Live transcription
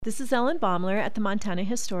This is Ellen Baumler at the Montana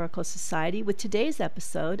Historical Society with today's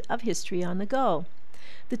episode of History on the Go.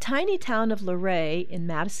 The tiny town of Luray in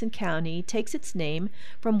Madison County takes its name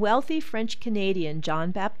from wealthy French-Canadian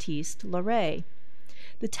Jean-Baptiste Luray.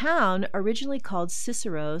 The town, originally called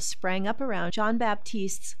Cicero, sprang up around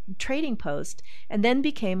Jean-Baptiste's trading post and then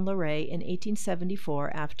became Luray in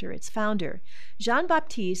 1874 after its founder.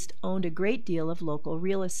 Jean-Baptiste owned a great deal of local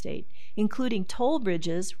real estate, including toll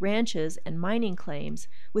bridges, ranches, and mining claims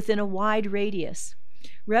within a wide radius.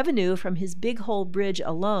 Revenue from his Big Hole Bridge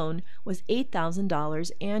alone was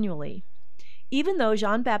 $8,000 annually. Even though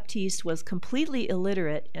Jean-Baptiste was completely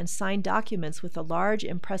illiterate and signed documents with a large,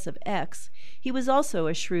 impressive X, he was also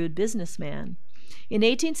a shrewd businessman. In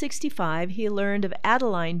 1865, he learned of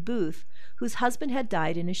Adeline Booth, whose husband had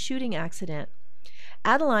died in a shooting accident.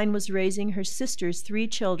 Adeline was raising her sister's 3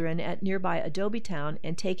 children at nearby Adobe Town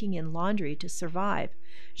and taking in laundry to survive.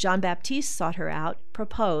 Jean-Baptiste sought her out,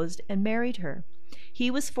 proposed, and married her. He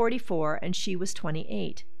was 44 and she was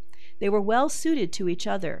 28. They were well suited to each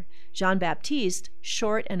other. Jean-Baptiste,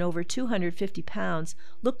 short and over 250 pounds,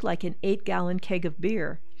 looked like an 8-gallon keg of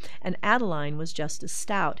beer, and Adeline was just as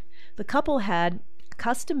stout. The couple had a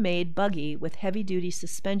custom-made buggy with heavy-duty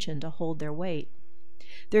suspension to hold their weight.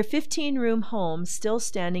 Their 15-room home, still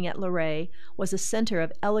standing at Luray, was a center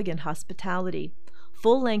of elegant hospitality.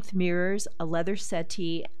 Full-length mirrors, a leather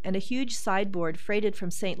settee, and a huge sideboard freighted from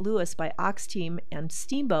St. Louis by ox team and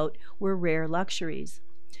steamboat were rare luxuries.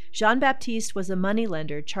 Jean-Baptiste was a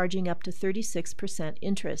moneylender, charging up to 36%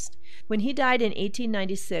 interest. When he died in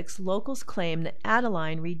 1896, locals claim that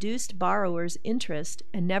Adeline reduced borrowers' interest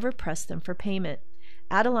and never pressed them for payment.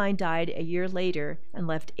 Adeline died a year later and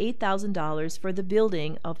left $8,000 for the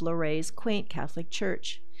building of Luray's quaint Catholic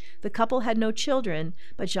church. The couple had no children,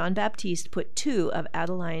 but Jean-Baptiste put 2 of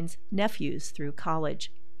Adeline's nephews through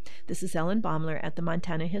college. This is Ellen Baumler at the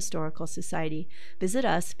Montana Historical Society. Visit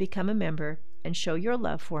us, become a member, and show your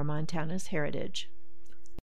love for Montana's heritage.